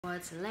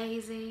What's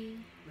lazy,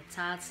 my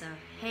thoughts are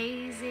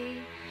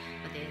hazy,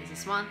 but there's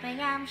this one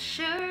thing I'm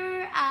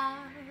sure of.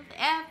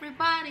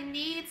 Everybody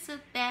needs a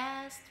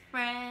best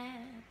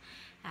friend.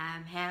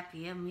 I'm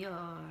happy I'm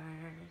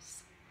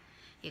yours.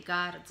 You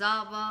got a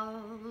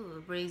double,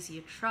 who brings you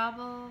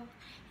trouble,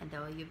 and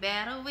though you're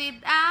better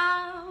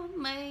without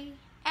me,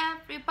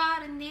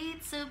 everybody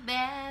needs a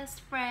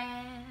best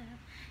friend.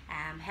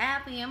 I'm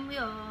happy I'm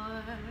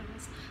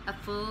yours. A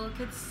fool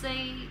could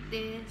say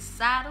this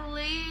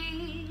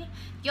subtly.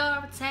 You're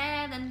a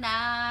 10 and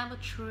I'm a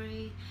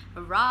tree.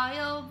 A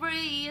royal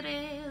breed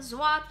is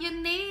what you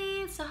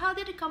need. So how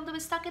did you come to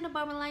be stuck in a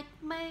bummer like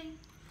me?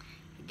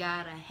 You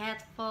got a head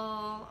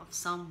full of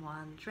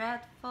someone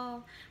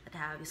dreadful, but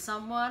how if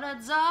someone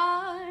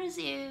adores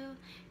you?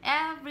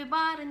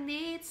 Everybody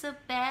needs a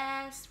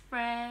best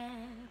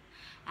friend.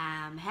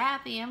 I'm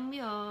happy I'm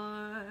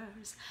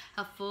yours.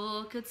 A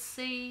fool could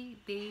see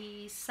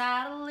thee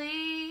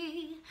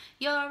subtly.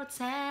 You're a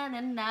 10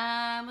 and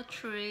I'm a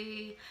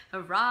tree. A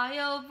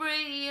royal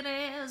breed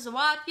is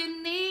what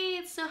you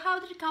need. So how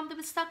did you come to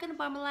be stuck in a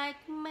bummer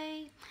like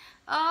me?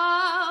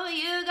 Oh,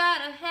 you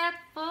got a head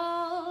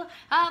full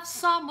of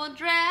someone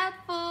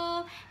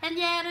dreadful, and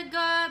yet a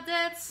God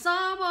that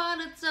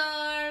someone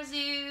adores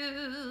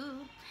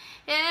you.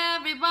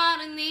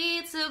 Everybody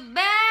needs a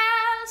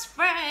best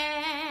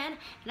friend,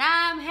 and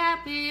I'm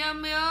happy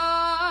I'm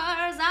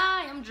yours.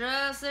 I am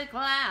just a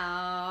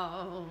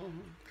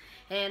clown,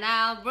 and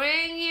I'll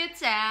bring you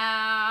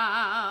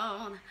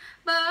down,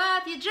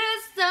 but you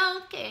just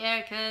don't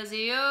care, 'cause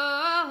your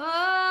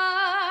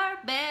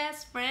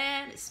best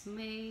friend is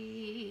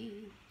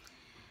me.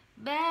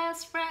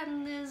 Best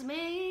friend is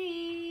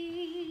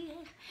me.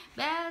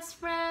 Best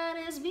friend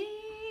is me.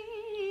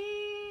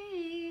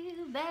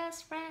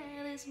 Best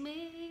friend is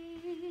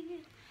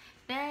me.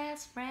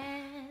 Best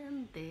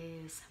friend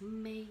is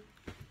me.